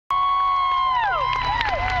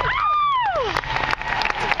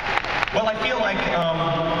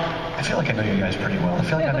I feel like I know you guys pretty well. I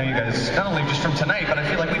feel like I know you guys not only just from tonight, but I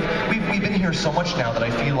feel like we've been here so much now that I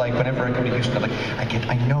feel like whenever I go to Houston, I'm like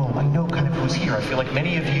I know kind of who's here. I feel like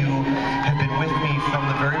many of you have been with me from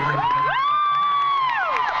the very beginning.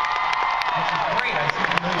 Which is great. I see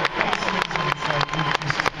familiar faces, and it's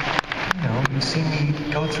like you see me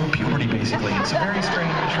go through puberty basically. It's a very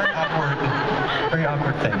strange, very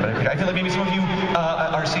awkward thing. But I feel like maybe some of you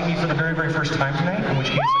are seeing me for the very first time tonight, in which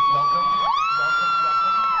case, like, welcome.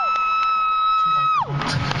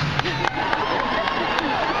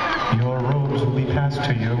 Your robes will be passed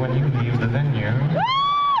to you when you leave the venue.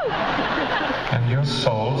 And your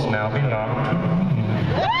souls now belong to me.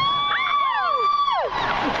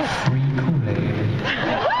 Free Kool-Aid.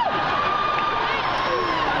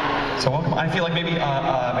 So welcome. I feel like maybe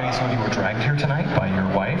some of you were dragged here tonight by your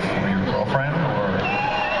wife or your girlfriend or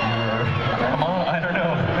your grandma. I don't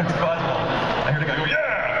know. It's possible. I heard a guy go, yeah.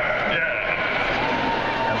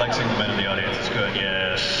 I like seeing the men in the audience. It's good.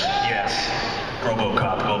 Yes.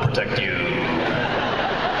 Robocop will protect you.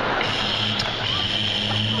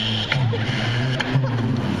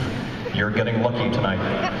 You're getting lucky tonight.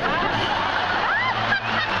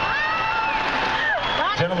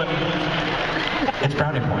 Gentlemen, it's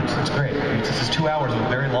brownie points. It's great. This is 2 hours of a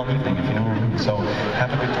very long evening, if you know what I mean. So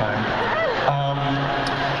have a good time.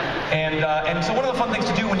 And so one of the fun things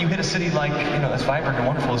to do when you hit a city like, as vibrant and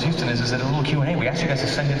wonderful as Houston is that a little Q&A. We asked you guys to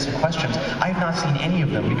send in some questions. I have not seen any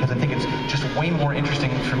of them because I think it's just way more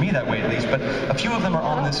interesting for me that way at least. But a few of them are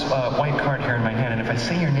on this white card here in my hand. And if I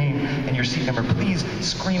say your name and your seat number, please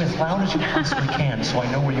scream as loud as you possibly can so I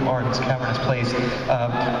know where you are in this cavernous place.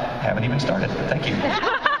 Haven't even started. Thank you.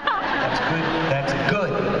 That's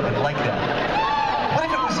good. I like that. What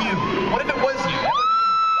if it was you? What if it was you?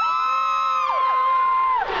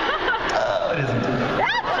 It isn't.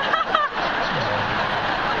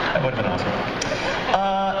 That would have been awesome.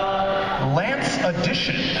 Lance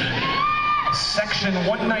Edition. Section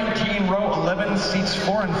 119, row 11, seats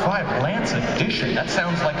 4 and 5. Lance Edition. That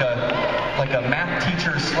sounds like a math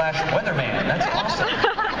teacher / weatherman. That's awesome.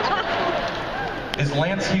 Is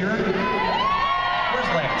Lance here? Where's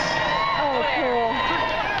Lance? Oh, cool.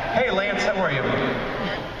 Hey, Lance, how are you?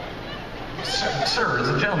 Sir, there's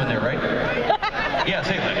a gentleman there, right? Yes,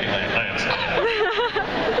 hey, Lance.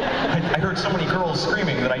 I heard so many girls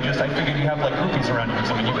screaming that I figured you have like groupies around you or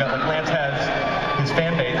something. You've got like Lance has his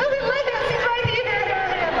fan base. Oh, Lance, he's right here.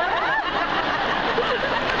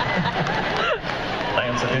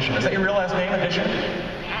 Lance Edition. Is that your real last name, Edition?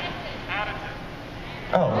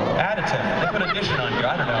 Oh, Additon. They put addition on you.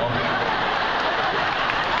 I don't know.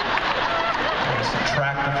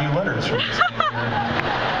 Subtract a few letters from this name here.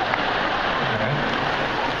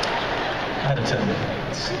 Additon.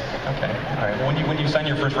 Okay. All right. Well, when you sign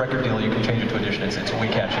your first record deal, you can change it to Edition. It's way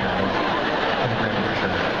catchier. I'll agree for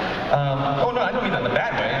sure. Oh no, I don't mean that in a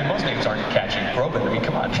bad way. I mean, most names aren't catchy. Groban. I mean,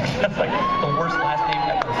 come on. That's like the worst last name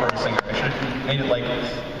ever for a singer. I should have made it like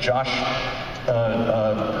Josh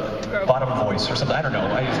Bottom Voice or something. I don't know.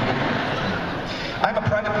 I'm a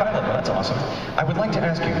private pilot, well, that's awesome. I would like to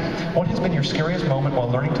ask you, what has been your scariest moment while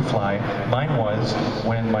learning to fly? Mine was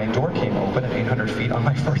when my door came open at 800 feet on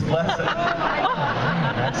my first lesson. Oh,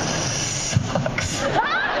 man, that sucks.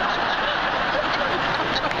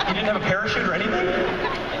 You didn't have a parachute or anything?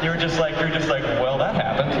 You were just like, well, that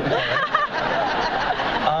happened.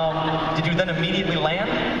 Did you then immediately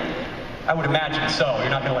land? I would imagine so.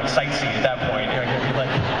 You're not going to like sightsee at that point. You're going to be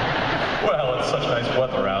like, well, it's such nice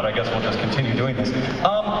weather out. I guess we'll just continue doing this.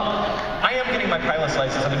 I am getting my pilot's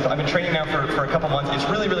license. I've been training now for a couple months. It's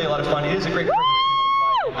really a lot of fun. It is a great privilege to be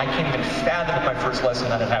able to fly. I can't even fathom at my first lesson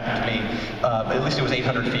that had happened to me. At least it was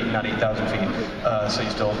 800 feet, not 8,000 feet. So you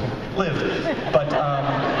still lived. But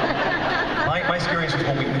my experience was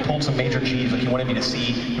when we pulled some major G's. Like he wanted me to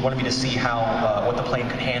see how what the plane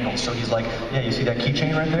could handle. So he's like, yeah, you see that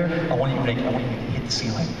keychain right there? I want you to hit the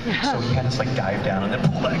ceiling. So he had us like dive down and then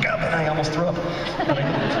pull back up, and I almost threw up, but I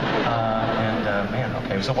didn't. Man,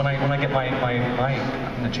 okay. So when I get my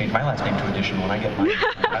I'm gonna change my last name to Edition when I get my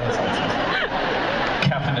pilot's license.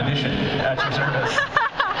 Captain Edition at your service.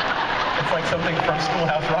 It's like something from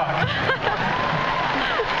Schoolhouse Rock.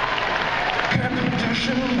 Captain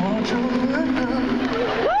Edition, won't you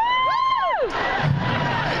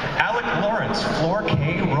Alec Lawrence, floor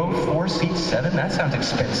K, row 4, seat 7. That sounds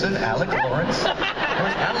expensive. Alec Lawrence.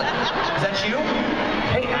 Where's Alec? Is that you?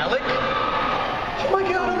 Hey, Alec. Oh my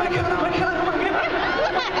God.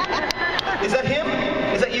 Is that him?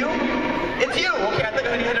 Is that you? It's you. Okay, I thought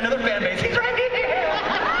you had another fan base. He's right here.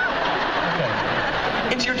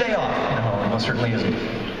 Okay. It's your day off. No, it most certainly isn't.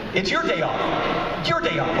 It's your day off. Your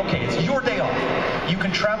day off. Okay, it's your day off. You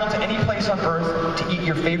can travel to any place on Earth to eat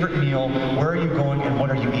your favorite meal. Where are you going and what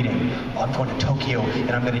are you eating? Oh, I'm going to Tokyo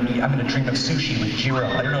and I'm gonna dream of sushi with Jiro.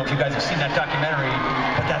 I don't know if you guys have seen that documentary,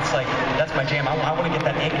 but that's my jam. I want to get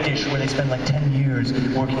that egg dish where they spend like 10 years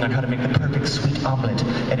working on how to make the perfect sweet omelet,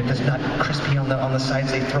 and if it's not crispy on the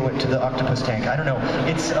sides, they throw it to the octopus tank. I don't know.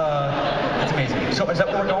 It's amazing. So is that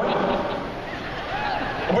where we're going?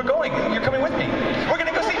 We're going. You're coming with me. We're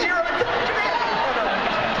gonna go see Jiro in Japan.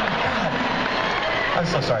 God. I'm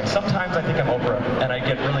so sorry. Sometimes I think I'm Oprah, and I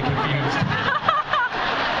get really confused.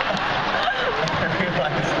 I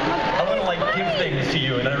realize I want to like give things to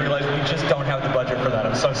you, and then I realize we just don't have the budget for that.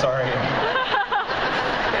 I'm so sorry.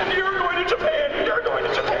 And you're going to Japan. You're going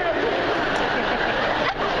to Japan.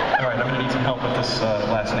 All right, I'm gonna need some help with this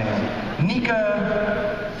last name.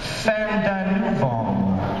 Nika Fandanuvong.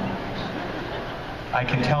 I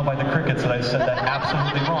can tell by the crickets that I said that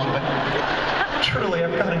absolutely wrong, but truly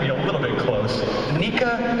I've got to be a little bit close.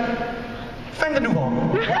 Nika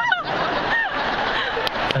Fandanuvong.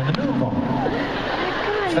 Fandanuvong.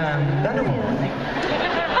 Fandanuvong.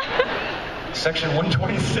 Section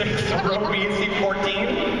 126, row BC 14.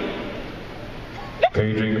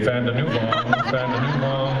 Paging Fandanuvong.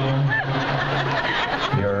 Fandanuvong.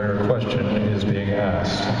 Your question is being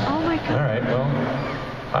asked. Oh my God. All right, well.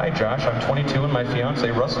 Hi, Josh. I'm 22 and my fiance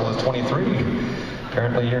Russell is 23.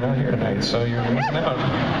 Apparently you're not here tonight, so you're missing out.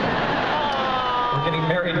 We're getting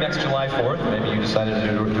married next July 4th. Maybe you decided to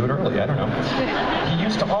do it early. I don't know. You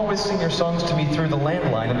used to always sing your songs to me through the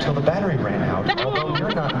landline until the battery ran out. Although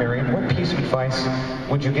you're not married, what piece of advice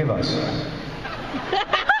would you give us?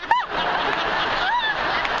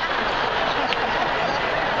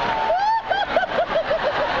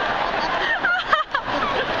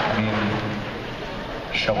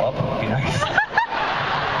 Show up would be nice.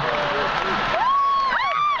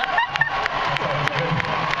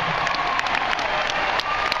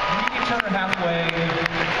 Meet each other halfway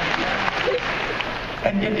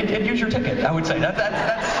and use your ticket. I would say that's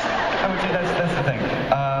the thing.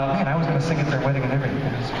 Man, I was gonna sing at their wedding and everything.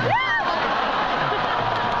 It's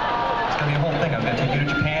gonna be a whole thing. I was gonna take you to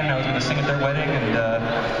Japan and I was gonna sing at their wedding and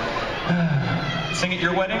sing at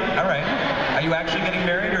your wedding. All right. Are you actually getting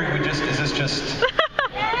married, or is this just?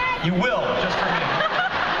 You will, just for me.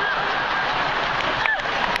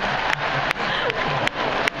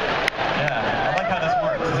 Yeah, I like how this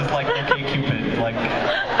works. This is like OK Cupid. Like,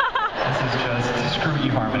 this is just screw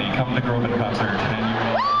eHarmony. Come to the Groban concert and you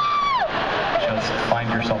will just find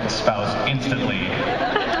yourself a spouse instantly.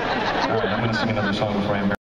 All right, I'm going to sing another song before I embarrass